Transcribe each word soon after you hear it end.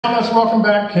Let's welcome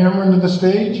back Cameron to the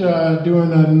stage,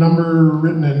 doing a number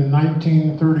written in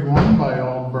 1931 by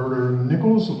Alberta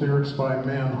Nichols, lyrics by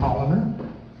Man Holliner.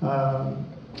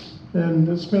 And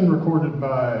it's been recorded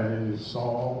by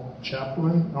Saul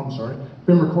Chaplin,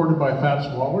 been recorded by Fats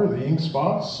Waller, the Ink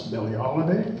Spots, Billie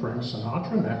Holiday, Frank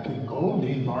Sinatra, Nat King Cole,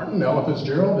 Dean Martin, Ella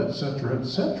Fitzgerald, etc.,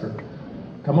 etc.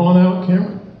 Come on out,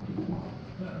 Cameron.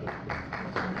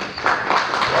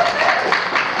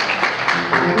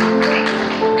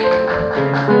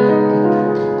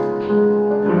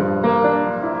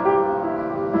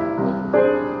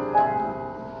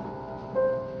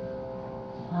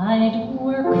 I'd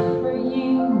work for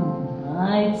you,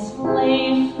 I'd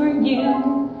slave for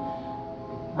you,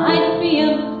 I'd be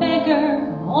a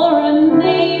beggar or a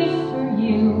knave for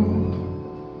you.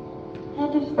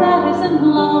 And if that isn't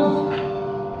love,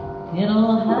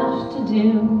 it'll have to do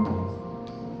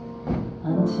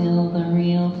until the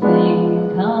real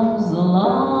thing comes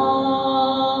along.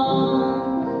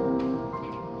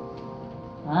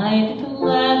 I'd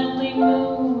gladly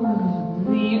move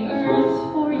the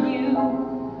earth for you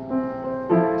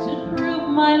to prove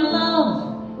my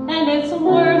love and its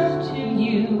worth to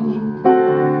you.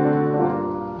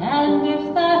 And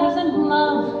if that isn't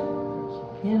love,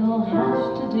 it'll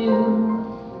have to do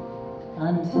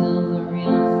until the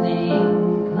real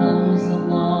thing comes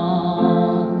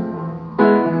along.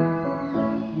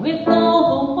 With all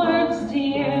the words,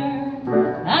 dear,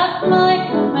 at my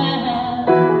command,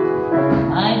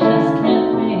 I just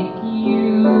can't make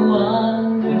you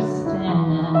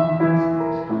understand.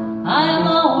 I'll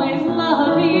always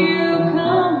love you,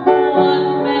 come what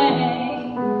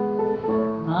may.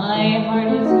 My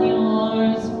heart is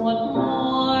yours, what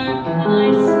more can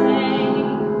I say?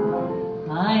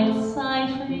 I'd sigh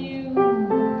for you,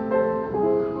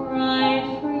 cry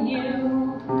for you,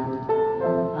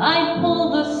 I'd pull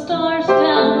the stars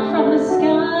down from the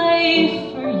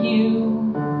sky for you.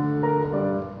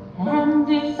 And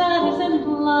if that isn't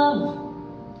love,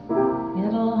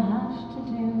 it'll have to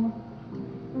do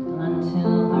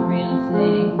until the real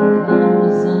thing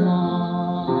comes along.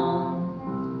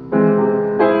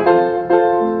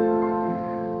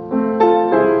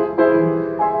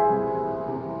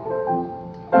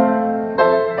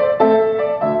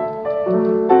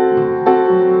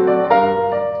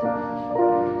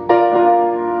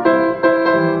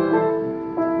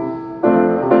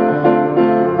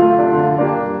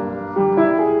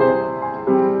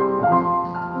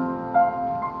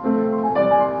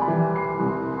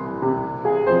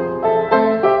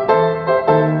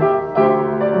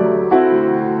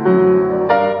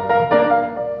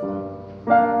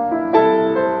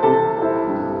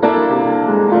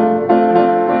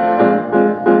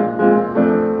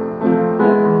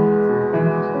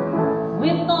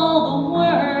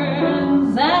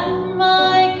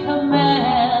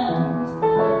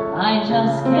 I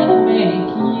just can't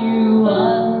make you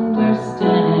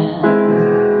understand.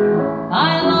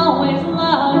 I'll always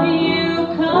love you,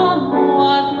 come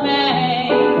what may.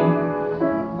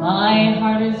 My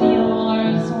heart is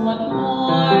yours, what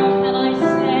more can I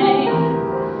say?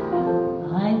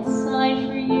 I'd sigh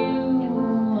for you,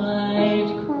 I'd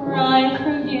cry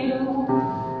for you,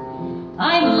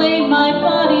 I'd lay my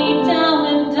body down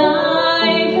and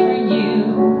die for you.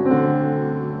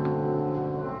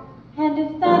 And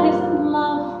if that isn't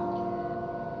love,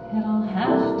 it'll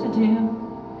have to do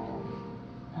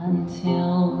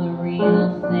until the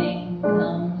real thing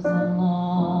comes.